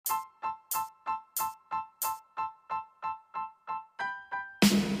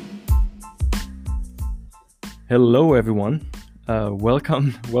Hello, everyone.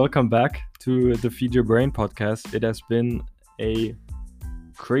 Welcome back to the Feed Your Brain podcast. It has been a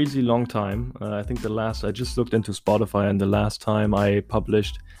crazy long time. I think I just looked into Spotify, and the last time I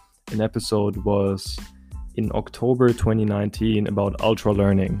published an episode was in October 2019 about ultra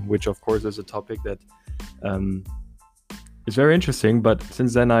learning, which of course is a topic that is very interesting. But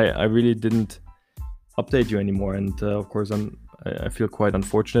since then, I really didn't update you anymore, and of course I feel quite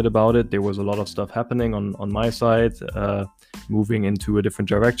unfortunate about it. There was a lot of stuff happening on my side, moving into a different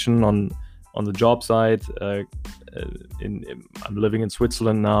direction on the job side. I'm living in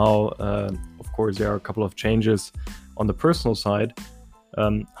Switzerland now. Of course, there are a couple of changes on the personal side.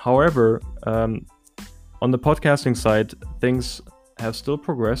 However, on the podcasting side, things have still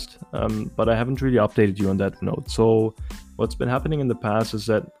progressed, but I haven't really updated you on that note. So what's been happening in the past is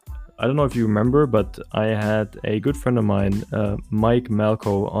that I don't know if you remember, but I had a good friend of mine, Mike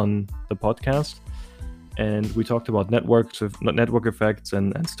Malko, on the podcast, and we talked about network effects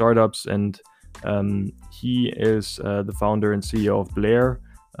and startups. And he is the founder and CEO of Blair,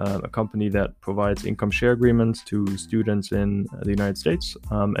 a company that provides income share agreements to students in the United States,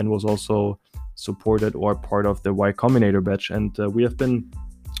 and was also supported or part of the Y Combinator batch. And we have been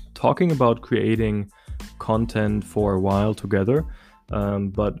talking about creating content for a while together,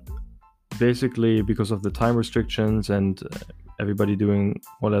 but basically because of the time restrictions and everybody doing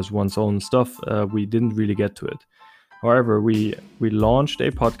more or less one's own stuff, we didn't really get to it. However, we launched a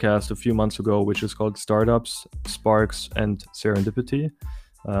podcast a few months ago, which is called Startups, Sparks, and Serendipity.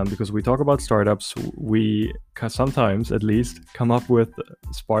 Because we talk about startups, we sometimes at least come up with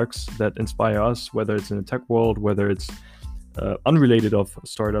sparks that inspire us, whether it's in the tech world, whether it's unrelated of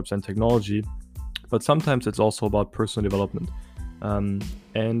startups and technology, but sometimes it's also about personal development.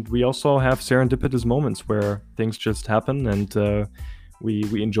 And we also have serendipitous moments where things just happen, and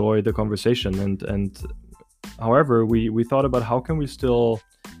we enjoy the conversation. And however, we thought about how can we still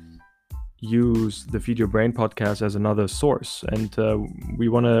use the Feed Your Brain podcast as another source, and we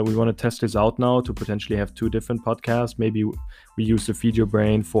want to test this out now to potentially have two different podcasts. Maybe we use the Feed Your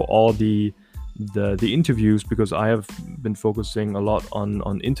Brain for all the interviews, because I have been focusing a lot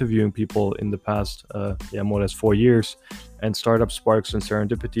on interviewing people in the past more or less 4 years, and Startup, Sparks, and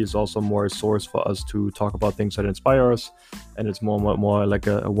Serendipity is also more a source for us to talk about things that inspire us, and it's more like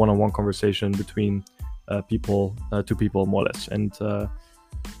a one-on-one conversation between two people more or less. And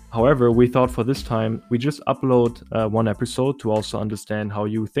however, we thought for this time, we just upload one episode to also understand how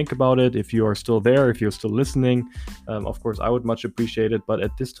you think about it. If you are still there, if you're still listening, of course, I would much appreciate it. But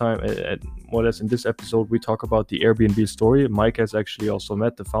at this time, more or less in this episode, we talk about the Airbnb story. Mike has actually also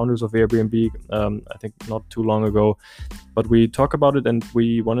met the founders of Airbnb, I think not too long ago. But we talk about it, and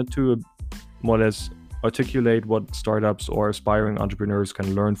we wanted to more or less articulate what startups or aspiring entrepreneurs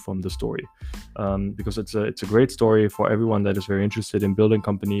can learn from the story, because it's a great story for everyone that is very interested in building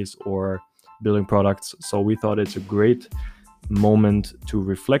companies or building products. So we thought it's a great moment to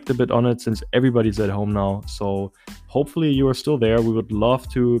reflect a bit on it, since everybody's at home now. So hopefully you are still there. We would love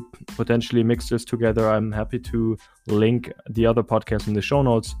to potentially mix this together. I'm happy to link the other podcast in the show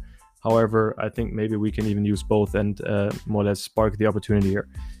notes. However, I think maybe we can even use both and more or less spark the opportunity here.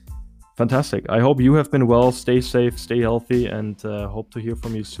 Fantastic. I hope you have been well. Stay safe, stay healthy, and hope to hear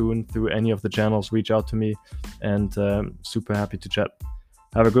from you soon through any of the channels. Reach out to me, and super happy to chat.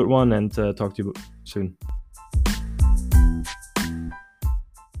 Have a good one, and talk to you soon.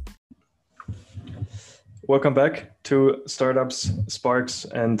 Welcome back to Startups, Sparks,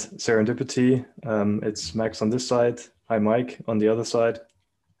 and Serendipity. It's Max on this side. Hi, Mike on the other side.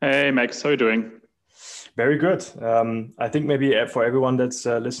 Hey, Max. How are you doing? Very good. I think maybe for everyone that's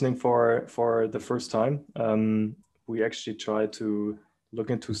listening for the first time, we actually try to look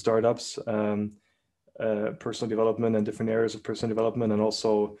into startups, personal development, and different areas of personal development, and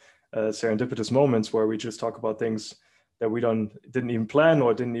also serendipitous moments where we just talk about things that we didn't even plan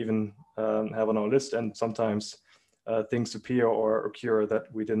or didn't even have on our list, and sometimes things appear or occur that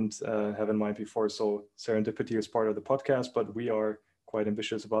we didn't have in mind before. So serendipity is part of the podcast, but we are quite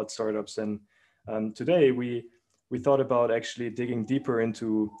ambitious about startups. And today we thought about actually digging deeper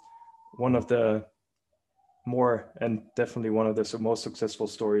into one of the more, and definitely one of the most successful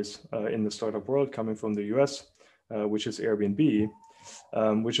stories in the startup world, coming from the US, which is Airbnb,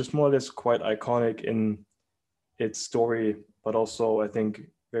 which is more or less quite iconic in its story, but also I think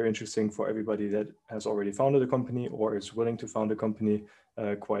very interesting for everybody that has already founded a company or is willing to found a company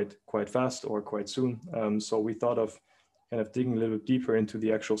quite fast or quite soon. So we thought of kind of digging a little deeper into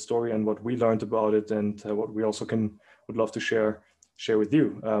the actual story and what we learned about it, and what we also would love to share with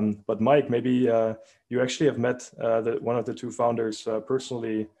you. But Mike, maybe you actually have met one of the two founders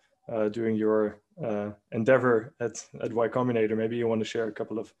personally during your endeavor at Y Combinator. Maybe you want to share a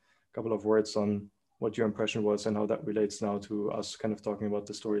couple of words on what your impression was and how that relates now to us kind of talking about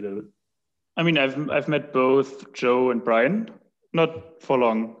the story a little bit. I mean, I've met both Joe and Brian, not for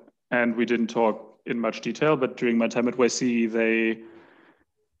long, and we didn't talk in much detail, but during my time at YC, they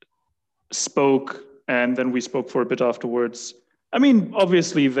spoke, and then we spoke for a bit afterwards. I mean,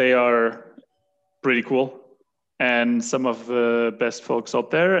 obviously they are pretty cool and some of the best folks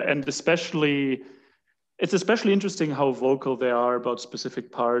out there, and it's especially interesting how vocal they are about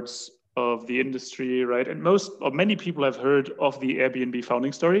specific parts of the industry, right? And many people have heard of the Airbnb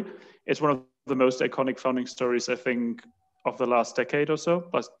founding story. It's one of the most iconic founding stories, I think, of the last decade or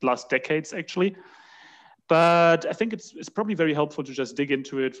so, last decades actually. But I think it's probably very helpful to just dig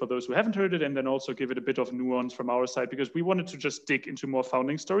into it for those who haven't heard it, and then also give it a bit of nuance from our side, because we wanted to just dig into more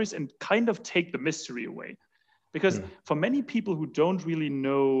founding stories and kind of take the mystery away. Because for many people who don't really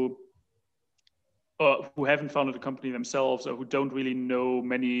know, who haven't founded a company themselves, or who don't really know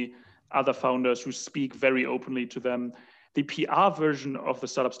many other founders who speak very openly to them, the PR version of the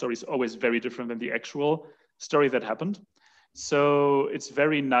startup story is always very different than the actual story that happened. So it's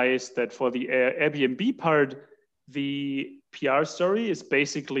very nice that for the Airbnb part, the PR story is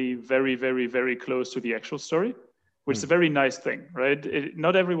basically very, very, very close to the actual story, which is a very nice thing, right?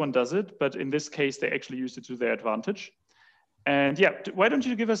 Not everyone does it, but in this case, they actually used it to their advantage. And yeah, why don't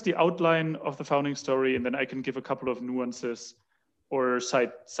you give us the outline of the founding story, and then I can give a couple of nuances or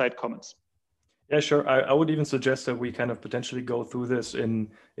side comments. Yeah, sure. I would even suggest that we kind of potentially go through this in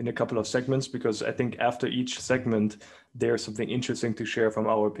a couple of segments, because I think after each segment, there's something interesting to share from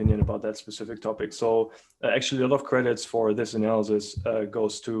our opinion about that specific topic. So actually, a lot of credits for this analysis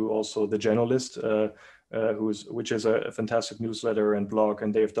goes to also The Generalist, which is a fantastic newsletter and blog,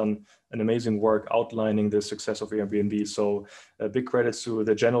 and they've done an amazing work outlining the success of Airbnb. So big credits to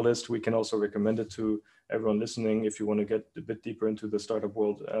The Generalist. We can also recommend it to everyone listening if you want to get a bit deeper into the startup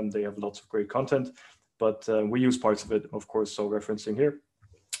world. They have lots of great content, but we use parts of it, of course, so referencing here.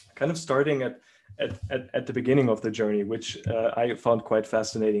 Kind of starting at the beginning of the journey, which I found quite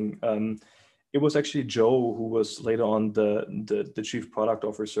fascinating. It was actually Joe who was later on the chief product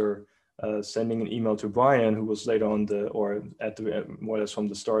officer, sending an email to Brian, who was later on more or less from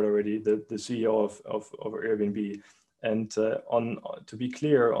the start already, the CEO of Airbnb. And to be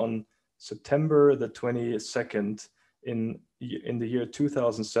clear, on September the 22nd in the year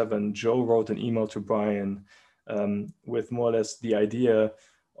 2007, Joe wrote an email to Brian with more or less the idea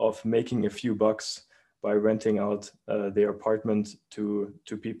of making a few bucks by renting out their apartment to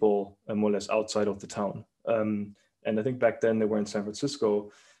people more or less outside of the town. And I think back then they were in San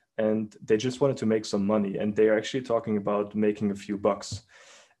Francisco, and they just wanted to make some money, and they're actually talking about making a few bucks.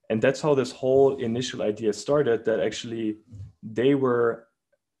 And that's how this whole initial idea started, that actually they were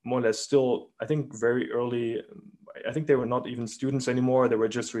more or less still, I think very early, I think they were not even students anymore. They were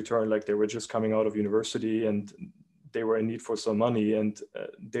just returned, like they were just coming out of university, and they were in need for some money, and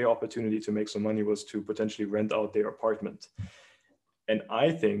their opportunity to make some money was to potentially rent out their apartment. And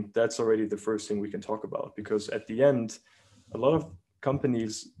I think that's already the first thing we can talk about, because at the end, a lot of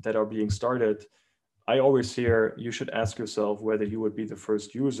companies that are being started, I always hear you should ask yourself whether you would be the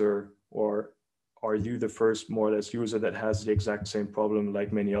first user, or are you the first more or less user that has the exact same problem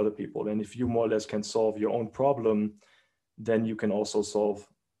like many other people. And if you more or less can solve your own problem, then you can also solve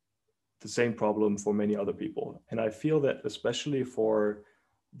the same problem for many other people. And I feel that especially for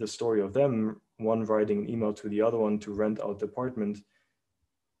the story of them, one writing an email to the other one to rent out the apartment,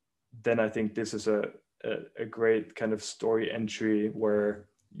 then I think this is a great kind of story entry where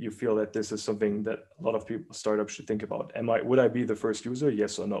you feel that this is something that a lot of people, startups, should think about. Would I be the first user?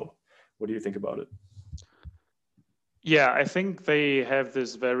 Yes or no? What do you think about it? Yeah, I think they have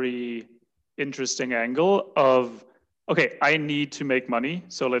this very interesting angle of, okay, I need to make money,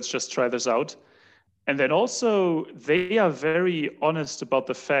 so let's just try this out. And then also they are very honest about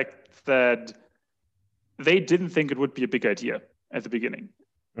the fact that they didn't think it would be a big idea at the beginning.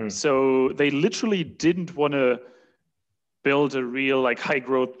 So they literally didn't want to build a real like high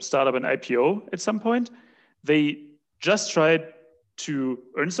growth startup and IPO at some point. They just tried to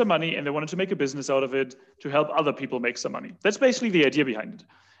earn some money, and they wanted to make a business out of it to help other people make some money. That's basically the idea behind it.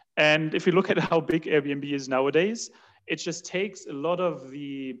 And if you look at how big Airbnb is nowadays, it just takes a lot of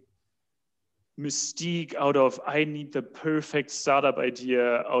the mystique out of, I need the perfect startup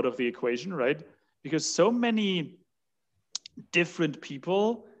idea, out of the equation, right? Because so many different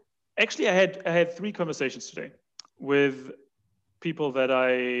people, actually I had 3 conversations today with people that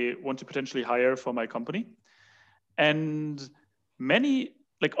I want to potentially hire for my company. And many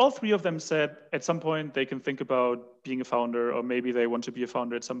like all three of them said at some point they can think about being a founder, or maybe they want to be a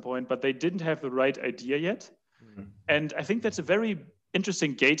founder at some point, but they didn't have the right idea yet. Mm-hmm. And I think that's a very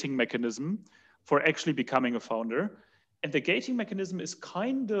interesting gating mechanism for actually becoming a founder. And the gating mechanism is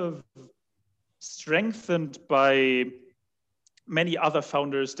kind of strengthened by many other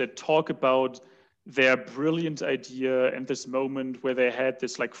founders that talk about their brilliant idea and this moment where they had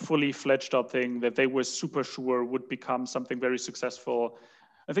this like fully fledged out thing that they were super sure would become something very successful.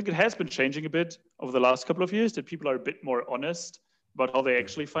 I think it has been changing a bit over the last couple of years, that people are a bit more honest about how they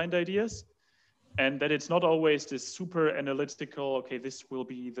actually find ideas, and that it's not always this super analytical, okay, this will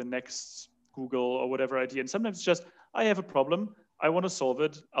be the next Google or whatever idea. And sometimes it's just, I have a problem, I want to solve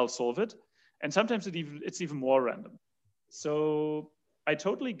it, I'll solve it. And sometimes it's even more random. So I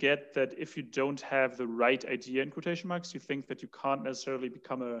totally get that if you don't have the right idea, in quotation marks, you think that you can't necessarily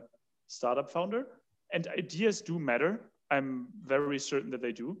become a startup founder. And ideas do matter. I'm very certain that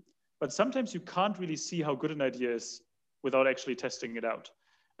they do. But sometimes you can't really see how good an idea is without actually testing it out.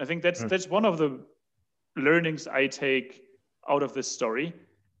 I think that's one of the learnings I take out of this story,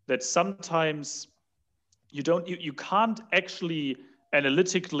 that sometimes you can't actually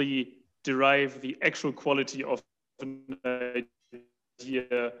analytically derive the actual quality of an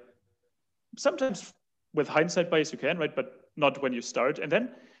idea. Sometimes with hindsight bias you can, right? But not when you start. And then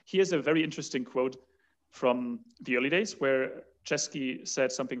here's a very interesting quote from the early days where Chesky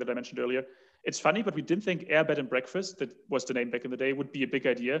said something that I mentioned earlier. It's funny, but we didn't think Air Bed and Breakfast, that was the name back in the day, would be a big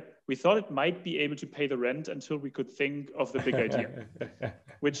idea. We thought it might be able to pay the rent until we could think of the big idea,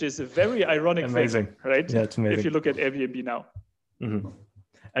 which is a very ironic thing, right? Yeah, it's amazing. If you look at Airbnb now. Mm-hmm.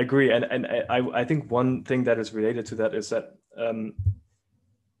 I agree. And I think one thing that is related to that is that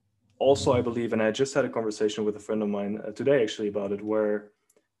also I believe, and I just had a conversation with a friend of mine today actually about it, where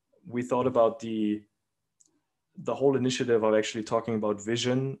we thought about the whole initiative of actually talking about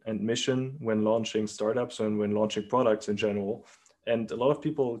vision and mission when launching startups and when launching products in general. And a lot of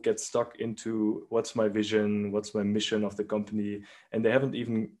people get stuck into what's my vision, what's my mission of the company, and they haven't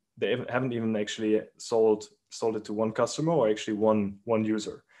even actually sold it to one customer or actually one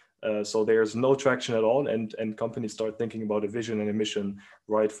user. So there's no traction at all, and companies start thinking about a vision and a mission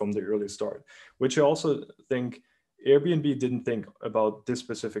right from the early start, which I also think Airbnb didn't think about this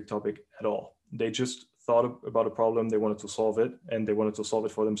specific topic at all. They just thought about a problem, they wanted to solve it, and they wanted to solve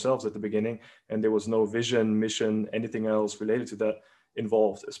it for themselves at the beginning, and there was no vision, mission, anything else related to that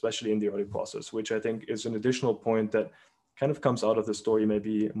involved, especially in the early process, which I think is an additional point that kind of comes out of the story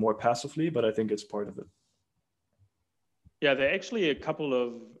maybe more passively, but I think it's part of it. Yeah, there are actually a couple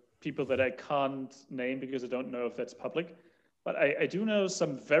of people that I can't name because I don't know if that's public, but I do know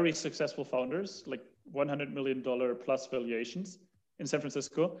some very successful founders, like $100 million plus valuations in San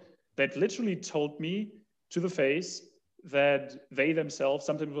Francisco, that literally told me to the face that they themselves,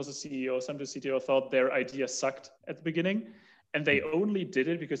 sometimes it was a CEO, sometimes a CTO, thought their idea sucked at the beginning, and they only did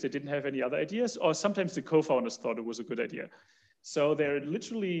it because they didn't have any other ideas, or sometimes the co-founders thought it was a good idea. So there are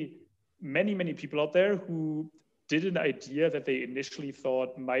literally many, many people out there who did an idea that they initially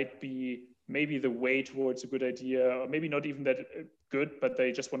thought might be maybe the way towards a good idea, or maybe not even that good, but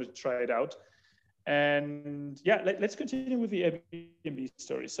they just wanted to try it out. And yeah, let's continue with the Airbnb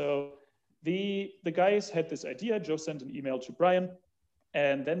story. So the guys had this idea. Joe sent an email to Brian,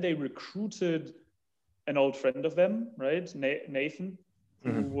 and then they recruited an old friend of them, right, Nathan,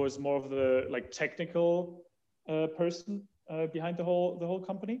 who was more of the like technical person behind the whole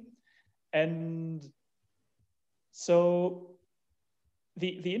company. And so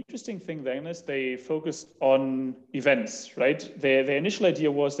the interesting thing then is they focused on events, right? Their initial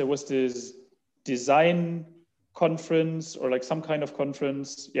idea was there was this design conference or like some kind of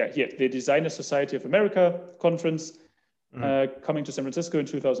conference. Yeah, here, the Designer Society of America conference coming to San Francisco in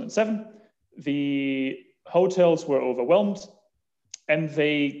 2007. The hotels were overwhelmed, and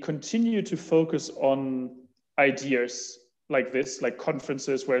they continue to focus on ideas like this, like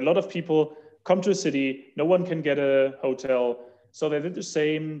conferences where a lot of people come to a city, no one can get a hotel. So they did the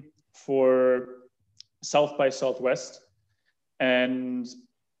same for South by Southwest. And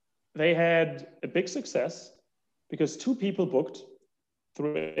they had a big success because 2 people booked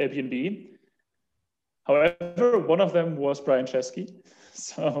through Airbnb. However, one of them was Brian Chesky.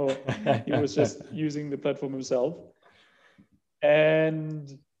 So he was just using the platform himself.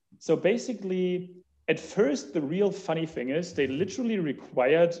 And so basically, at first, the real funny thing is they literally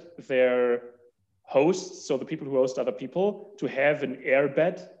required their hosts, so the people who host other people, to have an air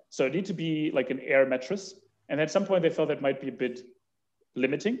bed. So it needed to be like an air mattress. And at some point, they thought that might be a bit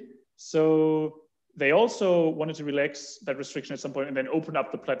limiting. So they also wanted to relax that restriction at some point and then open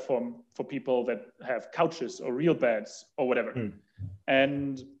up the platform for people that have couches or real beds or whatever.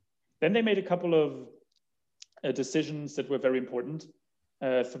 And then they made a couple of decisions that were very important.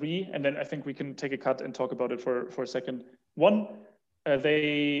 Three, and then I think we can take a cut and talk about it for a second. One,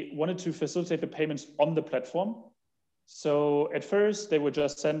 they wanted to facilitate the payments on the platform. So at first, they were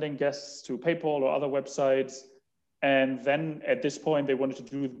just sending guests to PayPal or other websites. And then at this point, they wanted to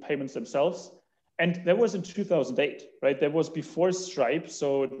do the payments themselves. And that was in 2008, right? That was before Stripe.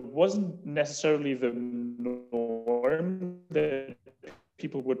 So it wasn't necessarily the norm that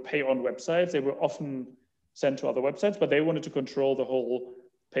people would pay on websites. They were often sent to other websites, but they wanted to control the whole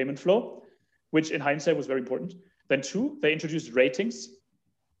payment flow, which in hindsight was very important. Then two, they introduced ratings,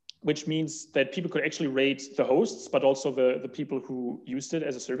 which means that people could actually rate the hosts, but also the people who used it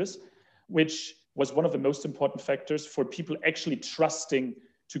as a service, which was one of the most important factors for people actually trusting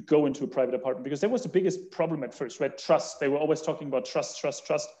to go into a private apartment, because that was the biggest problem at first, right? Trust. They were always talking about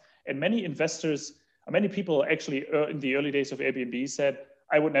trust. And many investors, many people actually in the early days of Airbnb said,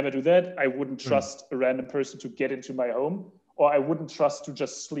 I would never do that. I wouldn't trust a random person to get into my home, or I wouldn't trust to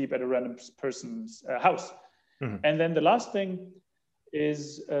just sleep at a random person's house. And then the last thing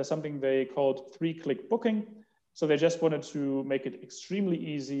is something they called 3-click booking. So they just wanted to make it extremely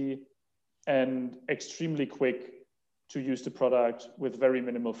easy and extremely quick to use the product with very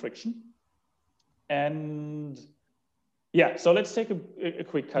minimal friction. And yeah, so let's take a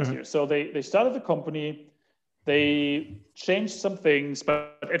quick cut here. So they started the company, they changed some things,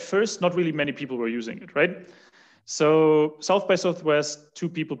 but at first, not really many people were using it, right? So South by Southwest, 2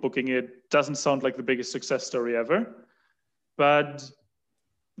 people booking it, doesn't sound like the biggest success story ever, but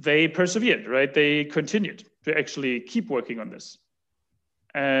they persevered, right? They continued to actually keep working on this.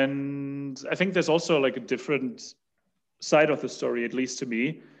 And I think there's also like a different side of the story, at least to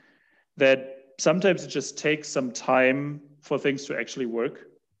me, that sometimes it just takes some time for things to actually work.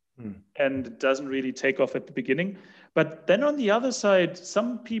 And it doesn't really take off at the beginning. But then on the other side,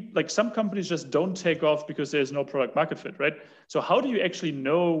 some people, like some companies just don't take off because there's no product market fit, right? So how do you actually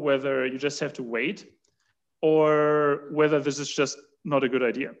know whether you just have to wait or whether this is just not a good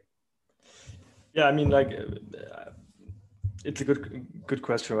idea? Yeah, I mean, like, it's a good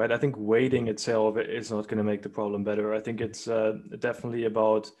question, right? I think waiting itself is not going to make the problem better. I think it's definitely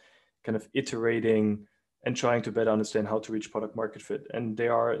about kind of iterating and trying to better understand how to reach product market fit. And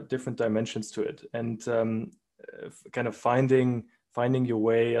there are different dimensions to it. And kind of finding your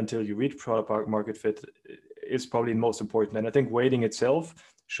way until you reach product market fit is probably the most important. And I think waiting itself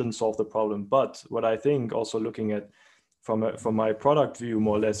shouldn't solve the problem. But what I think, also looking at from my product view,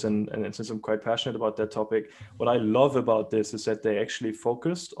 more or less, and since I'm quite passionate about that topic, what I love about this is that they actually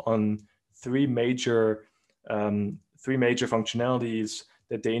focused on three major functionalities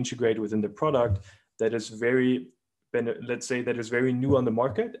that they integrate within the product that is very, let's say, that is very new on the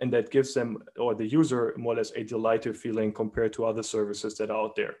market, and that gives them, or the user, more or less a delighted feeling compared to other services that are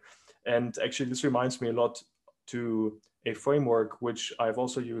out there. And actually, this reminds me a lot to a framework which I've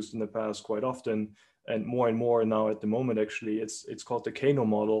also used in the past quite often, and more now at the moment. Actually, it's called the Kano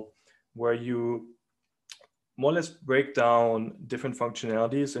model, where you more or less break down different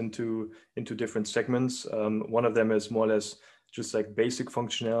functionalities into different segments. One of them is more or less just like basic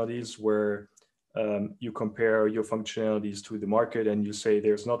functionalities, where you compare your functionalities to the market, and you say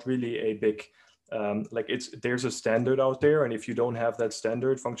there's not really a big there's a standard out there, and if you don't have that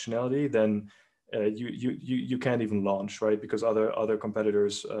standard functionality, then you can't even launch, right? Because other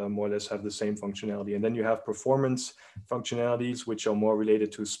competitors more or less have the same functionality. And then you have performance functionalities, which are more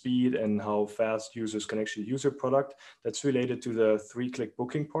related to speed and how fast users can actually use your product. That's related to the 3-click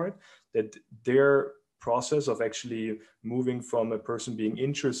booking part, that their process of actually moving from a person being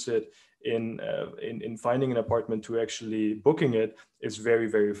interested in finding an apartment to actually booking it is very,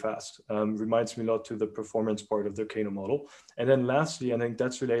 very fast. Reminds me a lot to the performance part of the Kano model. And then lastly, I think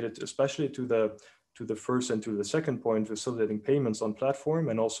that's related especially to the first and to the second point, facilitating payments on platform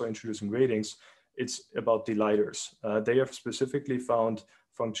and also introducing ratings. It's about delighters. They have specifically found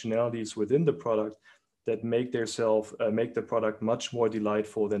functionalities within the product that make the product much more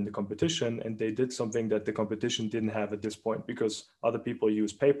delightful than the competition. And they did something that the competition didn't have at this point, because other people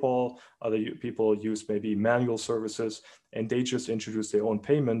use PayPal, other people use maybe manual services, and they just introduced their own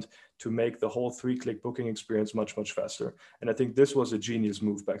payment to make the whole 3-click booking experience much, much faster. And I think this was a genius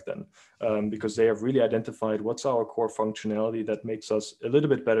move back then, because they have really identified what's our core functionality that makes us a little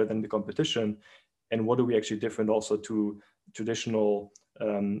bit better than the competition, and what are we actually different also to traditional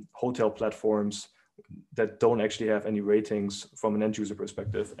hotel platforms that don't actually have any ratings from an end user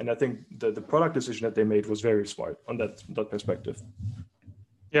perspective. And I think the product decision that they made was very smart on that perspective.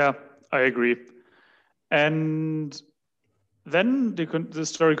 Yeah, I agree. And then the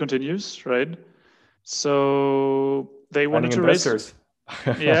story continues, right? So they wanted to investors.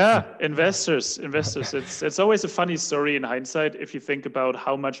 Investors. It's always a funny story in hindsight if you think about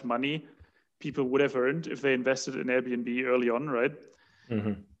how much money people would have earned if they invested in Airbnb early on, right?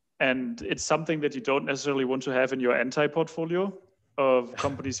 Mm-hmm. And it's something that you don't necessarily want to have in your anti-portfolio of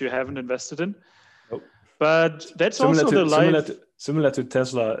companies you haven't invested in. Nope. But that's similar to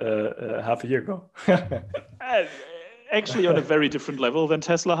Tesla half a year ago. Actually on a very different level than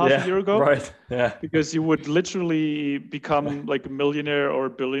Tesla half a year ago. Right. Yeah. Because you would literally become like a millionaire or a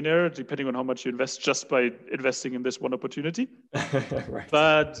billionaire, depending on how much you invest, just by investing in this one opportunity. Right.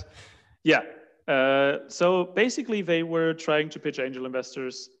 But yeah. So basically they were trying to pitch angel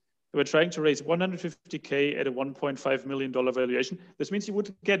investors. They were trying to raise 150K at a $1.5 million valuation. This means you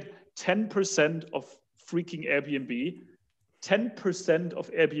would get 10% of freaking Airbnb, 10% of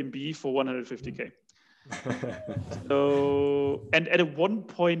Airbnb for 150K. So, and at a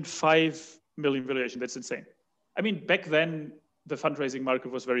 1.5 million valuation, that's insane. I mean, back then, the fundraising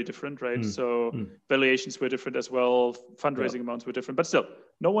market was very different, right? So valuations were different as well. Fundraising amounts were different, but still,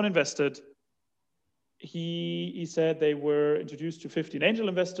 no one invested. He said they were introduced to 15 angel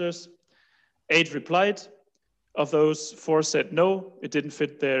investors. 8 replied. Of those, 4 said no, it didn't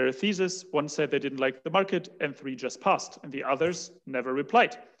fit their thesis. 1 said they didn't like the market, and 3 just passed, and the others never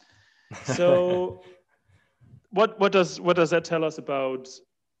replied. So what does that tell us about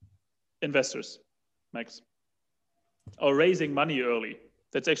investors, Max? Or raising money early?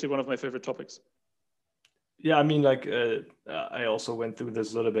 That's actually one of my favorite topics. Yeah, I mean, like I also went through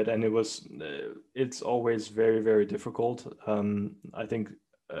this a little bit, and it's always very, very difficult. I think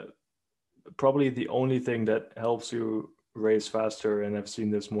probably the only thing that helps you raise faster, and I've seen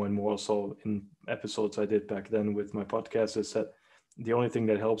this more and more also in episodes I did back then with my podcast, is that the only thing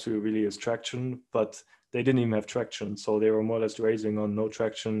that helps you really is traction, but they didn't even have traction. So they were more or less raising on no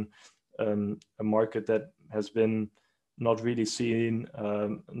traction, a market that has been not really seen,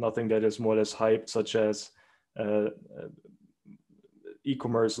 nothing that is more or less hyped, such as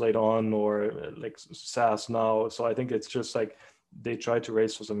e-commerce later on, or like SaaS now. So I think it's just like they tried to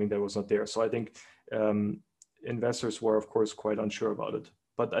raise for something that was not there. So I think investors were, of course, quite unsure about it.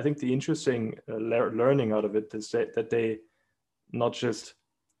 But I think the interesting learning out of it is that they not just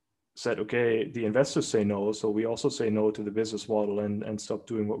said, okay, the investors say no, so we also say no to the business model and stop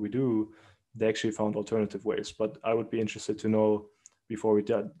doing what we do. They actually found alternative ways. But I would be interested to know, before we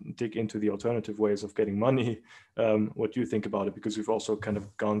dig into the alternative ways of getting money, what you think about it, because you've also kind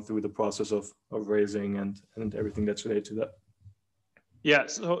of gone through the process of raising and everything that's related to that. Yeah,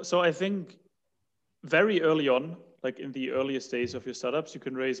 so I think very early on, like in the earliest days of your startups, you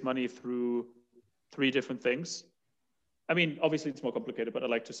can raise money through 3 different things. I mean, obviously it's more complicated, but I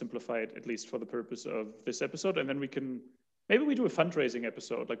like to simplify it, at least for the purpose of this episode. And then maybe we do a fundraising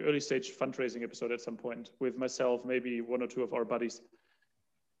episode, like early stage fundraising episode at some point with myself, maybe 1 or 2 of our buddies.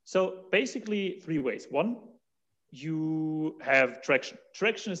 So basically 3 ways. 1, you have traction.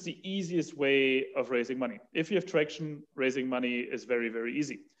 Traction is the easiest way of raising money. If you have traction, raising money is very, very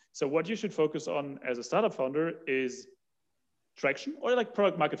easy. So what you should focus on as a startup founder is traction, or like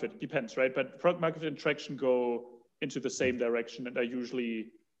product market fit, depends, right? But product market fit and traction go into the same direction and are usually,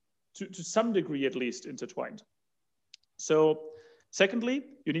 to some degree at least, intertwined. So secondly,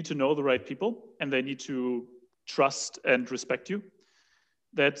 you need to know the right people, and they need to trust and respect you.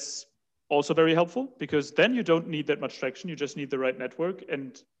 That's also very helpful, because then you don't need that much traction. You just need the right network,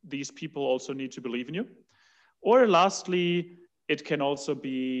 and these people also need to believe in you. Or lastly, it can also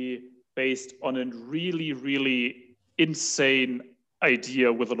be based on a really, really insane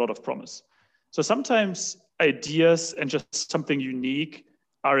idea with a lot of promise. So sometimes ideas and just something unique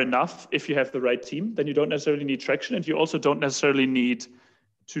are enough if you have the right team. Then you don't necessarily need traction, and you also don't necessarily need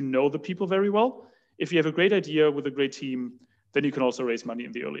to know the people very well. If you have a great idea with a great team, then you can also raise money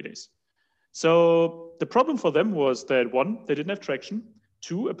in the early days. So the problem for them was that 1, they didn't have traction.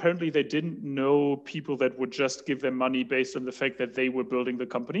 2, apparently they didn't know people that would just give them money based on the fact that they were building the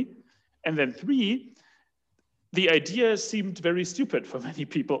company. And then 3, the idea seemed very stupid for many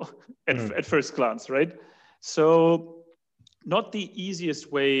people at first glance, right? So not the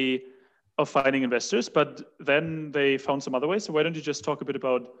easiest way of finding investors, but then they found some other ways. So why don't you just talk a bit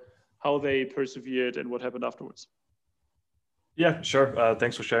about how they persevered and what happened afterwards? Yeah, sure.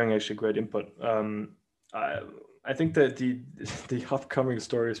 Thanks for sharing. Actually, great input. I think that the upcoming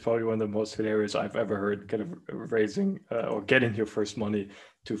story is probably one of the most hilarious I've ever heard. Kind of raising or getting your first money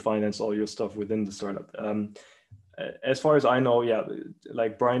to finance all your stuff within the startup. As far as I know, yeah,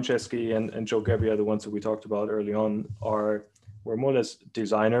 like Brian Chesky and Joe Gebbia, the ones that we talked about early on, were more or less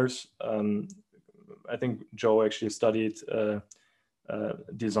designers. I think Joe actually studied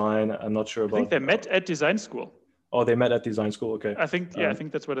design. I'm not sure about. I think they met at design school. Oh, they met at design school. Okay. I think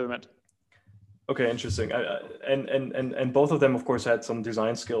that's where they met. Okay, interesting. And both of them, of course, had some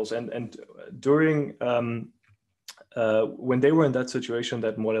design skills. And during when they were in that situation,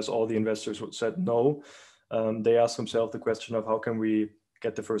 that more or less all the investors said no, they asked themselves the question of how can we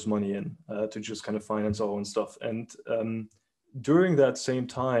get the first money in to just kind of finance our own stuff. And during that same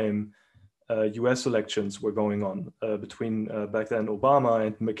time, U.S. elections were going on between back then Obama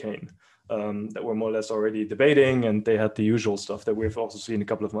and McCain. That were more or less already debating, and they had the usual stuff that we've also seen a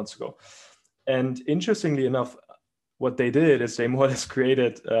couple of months ago. And interestingly enough, what they did is they more or less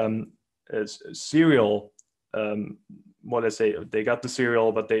created a cereal. More or less, they got the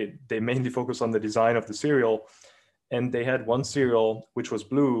cereal, but they mainly focused on the design of the cereal. And they had one cereal which was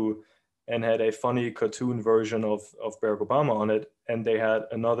blue and had a funny cartoon version of Barack Obama on it. And they had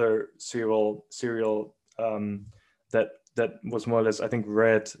another cereal that was more or less, I think,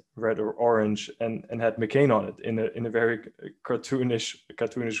 red or orange, and had McCain on it in a very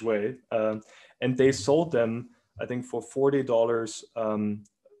cartoonish way. And they sold them, I think, for $40.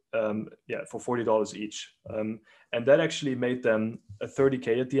 For $40 each, and that actually made them a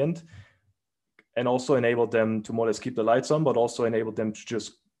 30K at the end, and also enabled them to more or less keep the lights on, but also enabled them to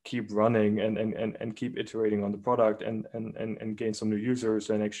just keep running and keep iterating on the product and gain some new users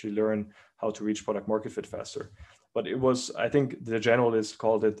and actually learn how to reach product market fit faster. But it was, I think the generalist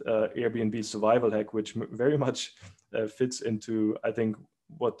called it Airbnb survival hack, which very much fits into, I think,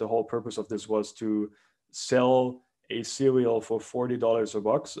 what the whole purpose of this was, to sell a cereal for $40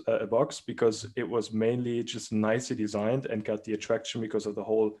 a box, because it was mainly just nicely designed and got the attraction because of the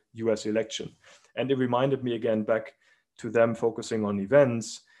whole US election. And it reminded me again back to them focusing on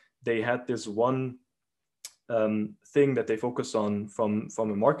events. They had this one thing that they focused on from a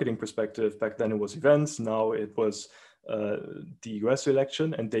marketing perspective. Back then it was events, now it was the US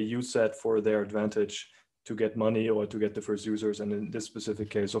election, and they used that for their advantage to get money or to get the first users, and in this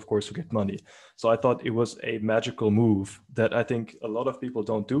specific case, of course, to get money. So I thought it was a magical move that I think a lot of people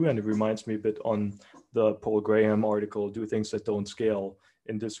don't do, and it reminds me a bit on the Paul Graham article, Do Things That Don't Scale,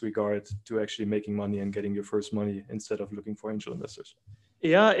 in this regard to actually making money and getting your first money instead of looking for angel investors.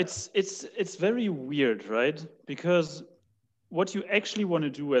 Yeah, it's very weird, right? Because what you actually want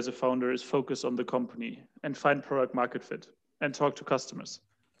to do as a founder is focus on the company and find product market fit and talk to customers.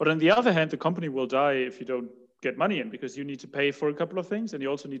 But on the other hand, the company will die if you don't get money in, because you need to pay for a couple of things and you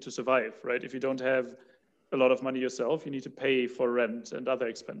also need to survive, right? If you don't have a lot of money yourself, you need to pay for rent and other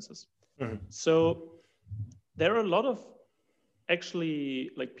expenses. Mm-hmm. So there are a lot of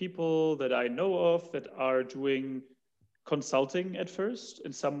actually like people that I know of that are doing consulting at first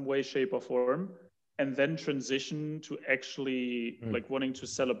in some way, shape, or form, and then transition to actually like wanting to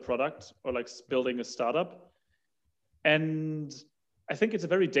sell a product or like building a startup. And I think it's a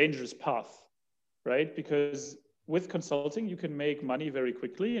very dangerous path, right? Because with consulting, you can make money very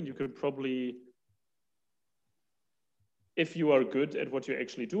quickly, and you can probably, if you are good at what you're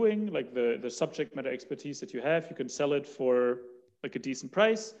actually doing, like the subject matter expertise that you have, you can sell it for like a decent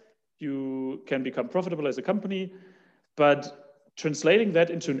price. You can become profitable as a company, but translating that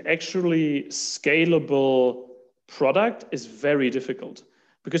into an actually scalable product is very difficult,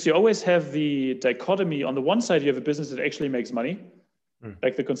 because you always have the dichotomy. On the one side, you have a business that actually makes money,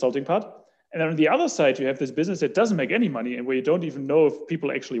 like the consulting part. And then on the other side, you have this business that doesn't make any money and where you don't even know if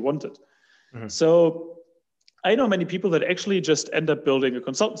people actually want it. Mm-hmm. So I know many people that actually just end up building a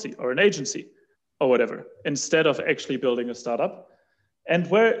consultancy or an agency or whatever, instead of actually building a startup. And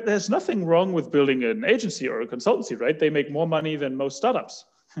where there's nothing wrong with building an agency or a consultancy, right? They make more money than most startups,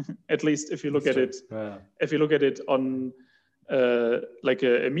 at least if you look at it. Yeah. If you look at it on like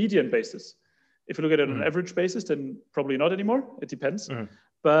a median basis. If you look at it on an average basis, then probably not anymore. It depends.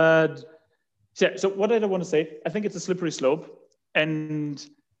 But yeah, so what I want to say, I think it's a slippery slope, and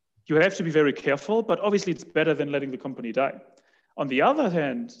you have to be very careful, but obviously it's better than letting the company die. On the other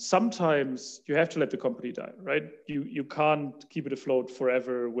hand, sometimes you have to let the company die, right? You can't keep it afloat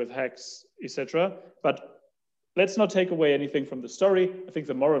forever with hacks, etc. But let's not take away anything from the story. I think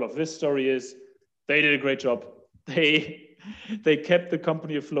the moral of this story is they did a great job. They kept the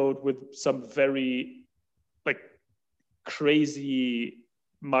company afloat with some very like crazy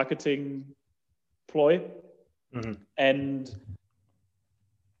marketing ploy. Mm-hmm. And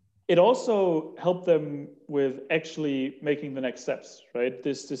it also helped them with actually making the next steps, right?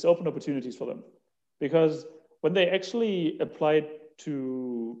 This opened opportunities for them, because when they actually applied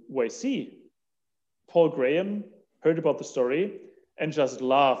to YC, Paul Graham heard about the story and just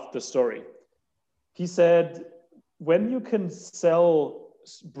loved the story. He said, when you can sell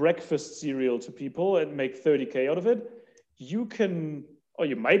breakfast cereal to people and make 30K out of it, or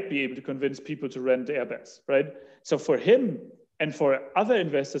you might be able to convince people to rent Airbags, right? So for him and for other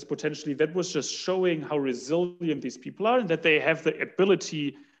investors, potentially, that was just showing how resilient these people are and that they have the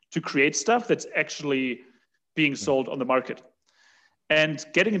ability to create stuff that's actually being sold on the market. And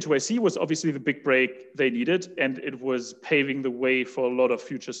getting into YC was obviously the big break they needed, and it was paving the way for a lot of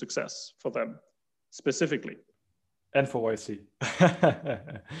future success for them, specifically. And for YC.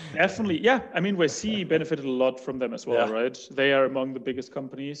 Definitely, yeah. I mean, YC benefited a lot from them as well, right? They are among the biggest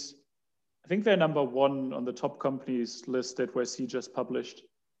companies. I think they're number one on the top companies list that YC just published.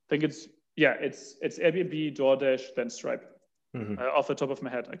 I think it's Airbnb, DoorDash, then Stripe. Off the top of my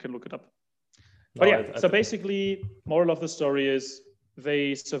head, I can look it up. But yeah, so basically, moral of the story is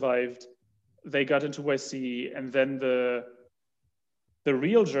they survived, they got into YC, and then the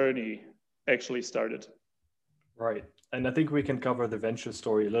real journey actually started. Right. And I think we can cover the venture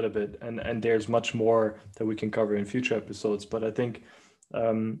story a little bit, and there's much more that we can cover in future episodes. But I think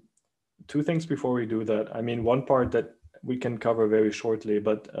two things before we do that. I mean, one part that we can cover very shortly,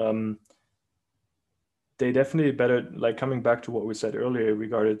 but they definitely better, like coming back to what we said earlier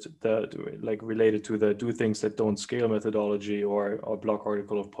regarding related to the do things that don't scale methodology or blog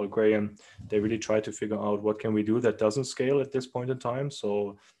article of Paul Graham. They really try to figure out what can we do that doesn't scale at this point in time.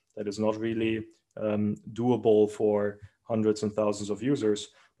 So that is not really doable for hundreds and thousands of users.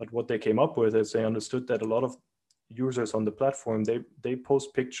 But what they came up with is they understood that a lot of users on the platform, they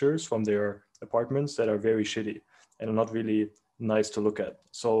post pictures from their apartments that are very shitty and are not really nice to look at.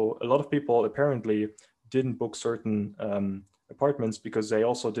 So a lot of people apparently didn't book certain apartments because they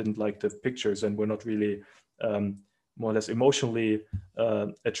also didn't like the pictures and were not really more or less emotionally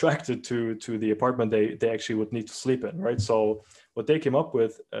attracted to the apartment they actually would need to sleep in, right? So what they came up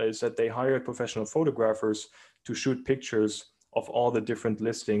with is that they hired professional photographers to shoot pictures of all the different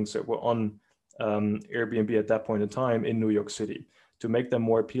listings that were on Airbnb at that point in time in New York City, to make them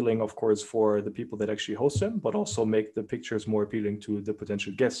more appealing, of course, for the people that actually host them, but also make the pictures more appealing to the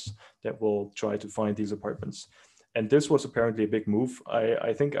potential guests that will try to find these apartments. And this was apparently a big move.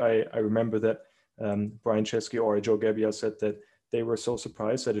 I think I remember that Brian Chesky or Joe Gebbia said that they were so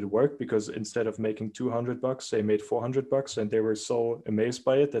surprised that it worked because instead of making $200, they made $400, and they were so amazed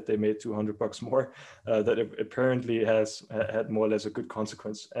by it that they made $200 more. That it apparently has had more or less a good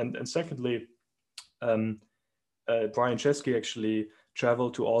consequence. And secondly, Brian Chesky actually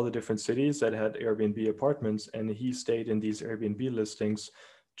traveled to all the different cities that had Airbnb apartments, and he stayed in these Airbnb listings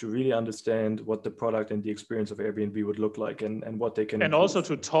to really understand what the product and the experience of Airbnb would look like and what they can and improve. Also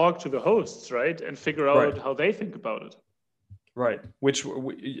to talk to the hosts, right? And figure out how they think about it. Right, which,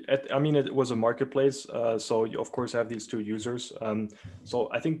 I mean, it was a marketplace, so you of course have these two users. So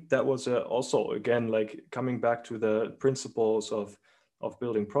I think that was also, again, like coming back to the principles of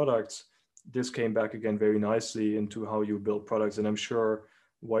building products. This came back again very nicely into how you build products. And I'm sure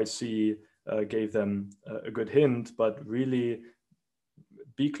YC gave them a good hint, but really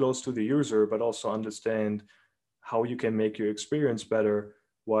be close to the user, but also understand how you can make your experience better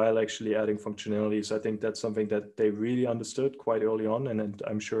while actually adding functionalities. I think that's something that they really understood quite early on, and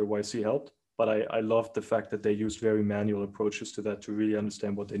I'm sure YC helped. But I love the fact that they used very manual approaches to that to really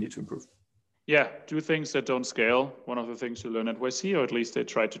understand what they need to improve. Yeah, do things that don't scale. One of the things you learn at YC, or at least they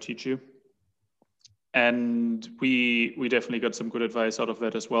try to teach you. And we definitely got some good advice out of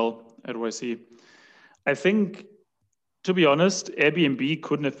that as well at YC. I think, to be honest, Airbnb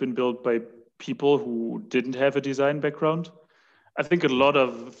couldn't have been built by people who didn't have a design background. I think a lot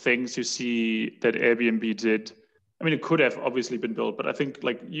of things you see that Airbnb did, I mean, it could have obviously been built, but I think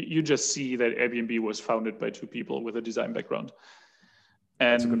like you just see that Airbnb was founded by two people with a design background.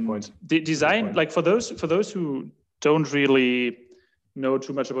 And that's a good point. The design, like for those who don't really know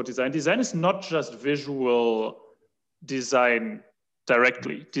too much about design, design is not just visual design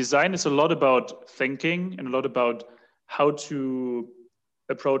directly. Design is a lot about thinking and a lot about how to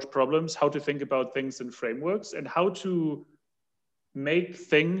approach problems, how to think about things in frameworks, and how to make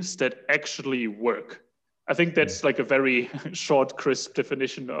things that actually work. I think that's like a very short, crisp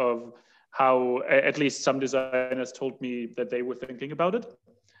definition of how at least some designers told me that they were thinking about it.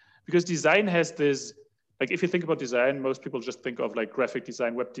 Because design has this, like if you think about design, most people just think of like graphic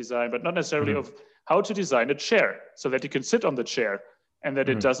design, web design, but not necessarily of how to design a chair so that you can sit on the chair and that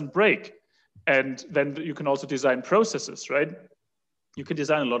it doesn't break. And then you can also design processes, right? You can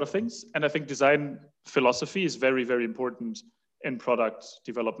design a lot of things. And I think design philosophy is very, very important in product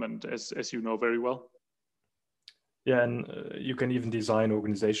development, as you know very well. Yeah, and you can even design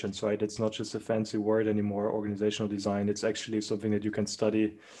organizations, right? It's not just a fancy word anymore, organizational design. It's actually something that you can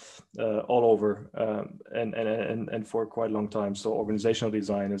study all over and for quite a long time. So organizational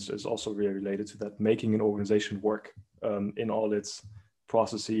design is also really related to that, making an organization work in all its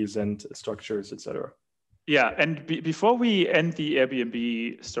processes and structures, etc. Yeah, and before we end the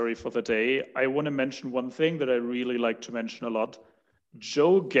Airbnb story for the day, I want to mention one thing that I really like to mention a lot.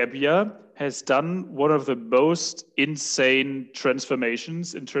 Joe Gebbia has done one of the most insane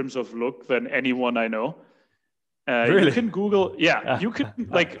transformations in terms of look than anyone I know. Really? You can Google, yeah, you can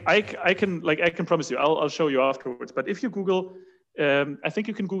I can promise you, I'll show you afterwards. But if you Google, I think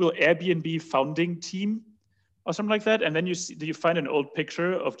you can Google Airbnb founding team or something like that, and then you find an old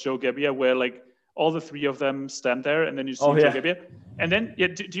picture of Joe Gebbia where like all the three of them stand there, and then you see Joe Gebbia, and then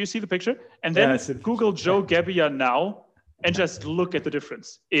do you see the picture? And then Google Joe Gebbia now, and just look at the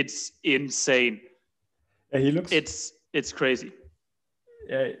difference. It's insane. Yeah, he looks. It's crazy.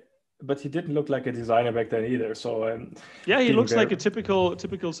 Yeah, but he didn't look like a designer back then either. So yeah, he looks like a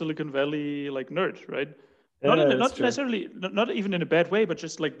typical Silicon Valley like nerd, right? Not necessarily, not even in a bad way, but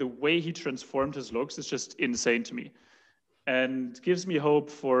just like the way he transformed his looks is just insane to me, and gives me hope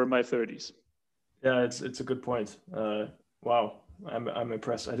for my 30s. Yeah, it's a good point. Wow, I'm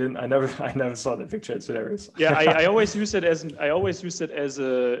impressed. I never saw the picture. It's hilarious. Yeah, I always use it as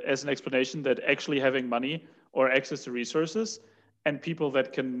an explanation that actually having money or access to resources and people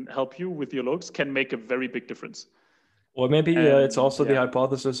that can help you with your looks can make a very big difference. Or maybe it's also the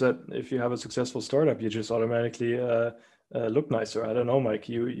hypothesis that if you have a successful startup, you just automatically look nicer. I don't know, Mike.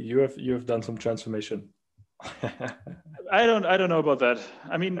 You have done some transformation. I don't know about that.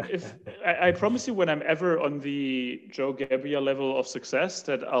 I mean, if I promise you, when I'm ever on the Joe Gebbia level of success,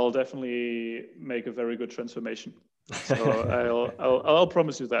 that I'll definitely make a very good transformation. So I'll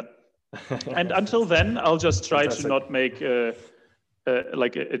promise you that. And until then, I'll just try to not make a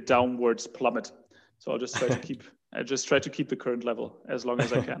downwards plummet. So I'll just try to keep the current level as long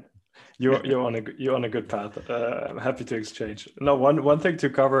as I can. You're on a good path. I'm happy to exchange. No, one thing to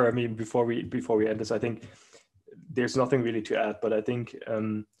cover. I mean, before we end this, I think there's nothing really to add. But I think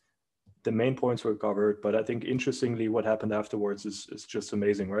the main points were covered. But I think interestingly, what happened afterwards is just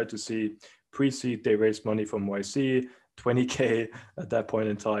amazing, right? To see pre-seed, they raised money from YC, 20K at that point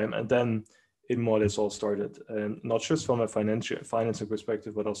in time, and then it more or less all started, and not just from a financing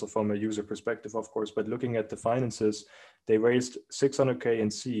perspective, but also from a user perspective, of course. But looking at the finances, they raised 600K in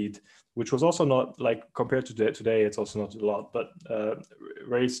seed, which was also not like compared to today, it's also not a lot, but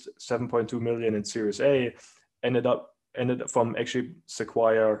raised 7.2 million in Series A, ended up from actually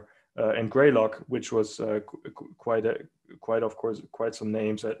Sequire and Greylock, which was quite some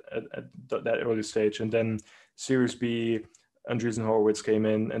names at that early stage, and then Series B, Andreessen Horowitz came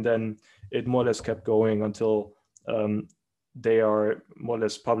in, and then it more or less kept going until they are more or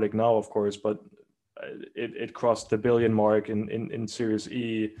less public now, of course, but it crossed the billion mark in Series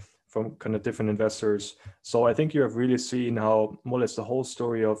E from kind of different investors. So I think you have really seen how more or less the whole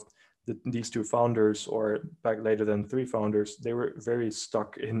story of these two founders, or back later than three founders, they were very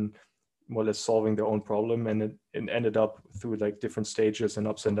stuck in more or less solving their own problem, and it ended up through like different stages and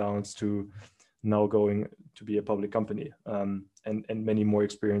ups and downs to now going to be a public company, and many more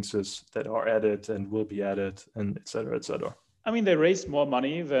experiences that are added and will be added, and et cetera, et cetera. I mean, they raised more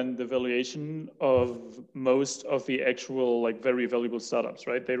money than the valuation of most of the actual like very valuable startups,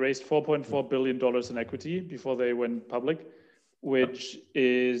 right? They raised $4.4 billion in equity before they went public, which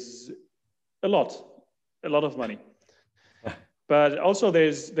is a lot of money. But also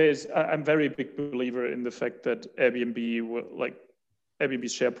I'm very big believer in the fact that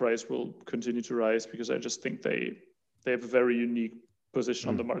Airbnb's share price will continue to rise, because I just think they have a very unique position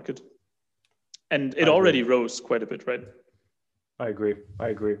on the market. And it already rose quite a bit, right? I agree.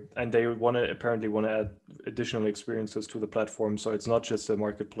 And they apparently want to add additional experiences to the platform. So it's not just a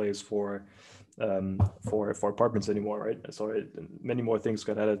marketplace for apartments anymore, right? So many more things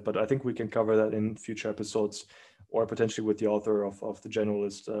got added, but I think we can cover that in future episodes, or potentially with the author of the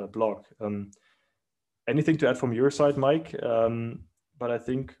Generalist blog. Anything to add from your side, Mike? But I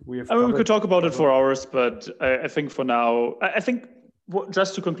think we could talk about it for hours, but I think for now,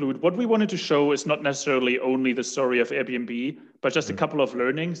 just to conclude, what we wanted to show is not necessarily only the story of Airbnb, but just a couple of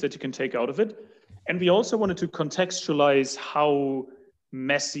learnings that you can take out of it. And we also wanted to contextualize how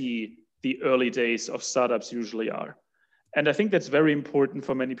messy the early days of startups usually are. And I think that's very important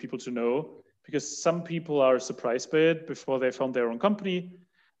for many people to know, because some people are surprised by it before they found their own company.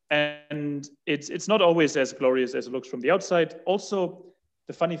 And it's not always as glorious as it looks from the outside. Also,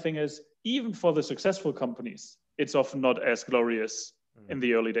 the funny thing is, even for the successful companies, it's often not as glorious in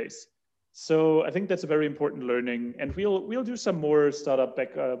the early days. So I think that's a very important learning. And we'll do some more startup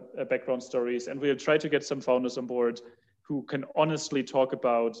background stories, and we'll try to get some founders on board who can honestly talk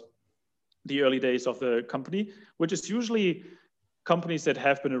about the early days of the company, which is usually companies that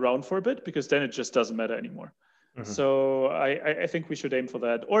have been around for a bit, because then it just doesn't matter anymore. So I think we should aim for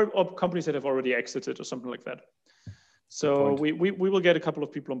that, or companies that have already exited or something like that. So we will get a couple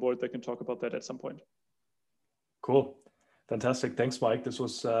of people on board that can talk about that at some point. Cool. Fantastic. Thanks, Mike. This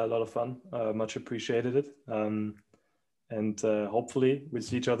was a lot of fun. Much appreciated it. And hopefully we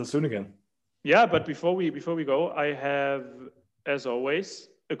see each other soon again. Yeah, but before we go, I have, as always,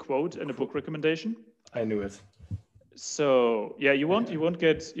 a quote and a book recommendation. I knew it. So yeah, you won't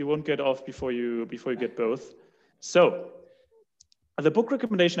get off before you get both. So the book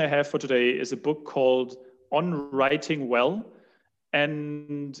recommendation I have for today is a book called On Writing Well,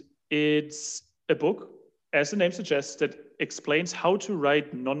 and it's a book, as the name suggests, that explains how to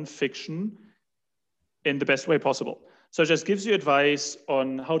write nonfiction in the best way possible. So it just gives you advice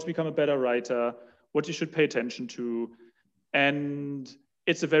on how to become a better writer, what you should pay attention to, and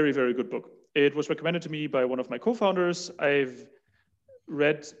it's a very, very good book. It was recommended to me by one of my co-founders. I've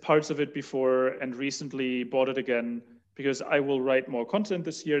read parts of it before and recently bought it again because I will write more content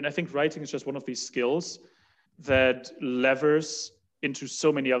this year. And I think writing is just one of these skills that levers into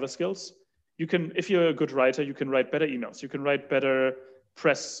so many other skills. You can, if you're a good writer, you can write better emails. You can write better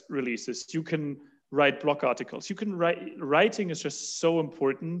press releases. You can write blog articles. You can writing is just so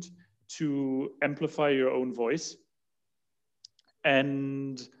important to amplify your own voice.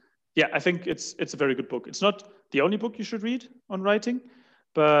 And yeah, I think it's a very good book. It's not the only book you should read on writing,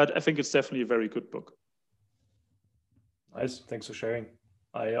 but I think it's definitely a very good book. Nice. Thanks for sharing.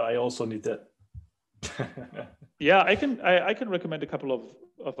 I also need that. Yeah, I can recommend a couple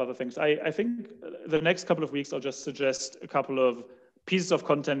of other things. I think the next couple of weeks I'll just suggest a couple of pieces of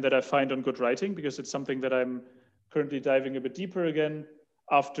content that I find on Good Writing, because it's something that I'm currently diving a bit deeper again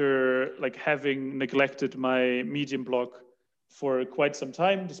after like having neglected my Medium blog for quite some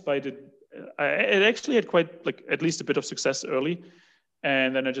time, despite it actually had quite like at least a bit of success early,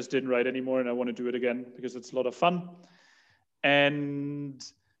 and then I just didn't write anymore, and I want to do it again because it's a lot of fun and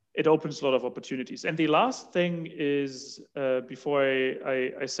it opens a lot of opportunities. And the last thing is before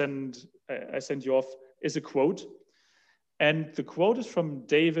I send you off is a quote, and the quote is from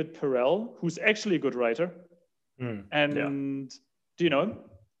David Perell, who's actually a good writer. Do you know him?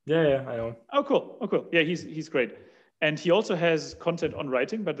 Yeah, I know him. Oh, cool. Yeah, he's great. And he also has content on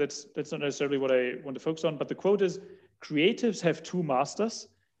writing, but that's not necessarily what I want to focus on. But the quote is, creatives have two masters,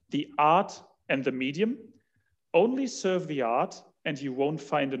 the art and the medium. Only serve the art and you won't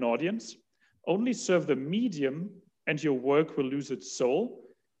find an audience. Only serve the medium and your work will lose its soul.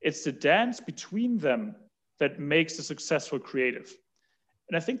 It's the dance between them that makes a successful creative.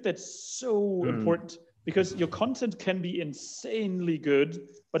 And I think that's so important, because your content can be insanely good,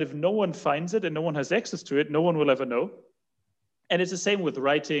 but if no one finds it and no one has access to it, no one will ever know. And it's the same with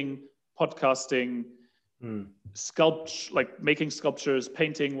writing, podcasting, like making sculptures,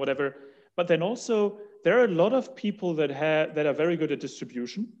 painting, whatever. But then also there are a lot of people that are very good at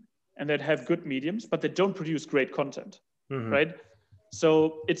distribution and that have good mediums, but they don't produce great content, right?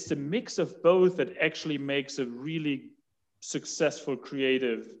 So it's the mix of both that actually makes a really successful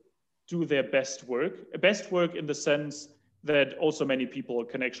creative do their best work in the sense that also many people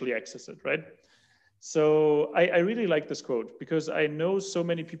can actually access it, right? So I really like this quote, because I know so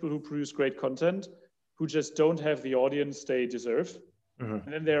many people who produce great content who just don't have the audience they deserve. And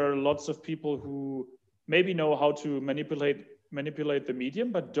then there are lots of people who maybe know how to manipulate the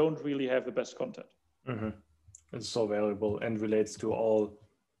medium, but don't really have the best content. It's so valuable and relates to all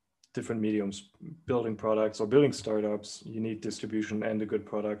different mediums. Building products or building startups, you need distribution and a good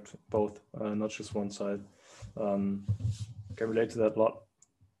product, both, not just one side. Can relate to that a lot.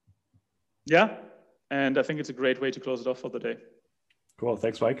 Yeah, and I think it's a great way to close it off for the day. Cool.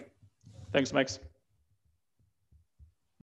 Thanks, Mike. Thanks, Max.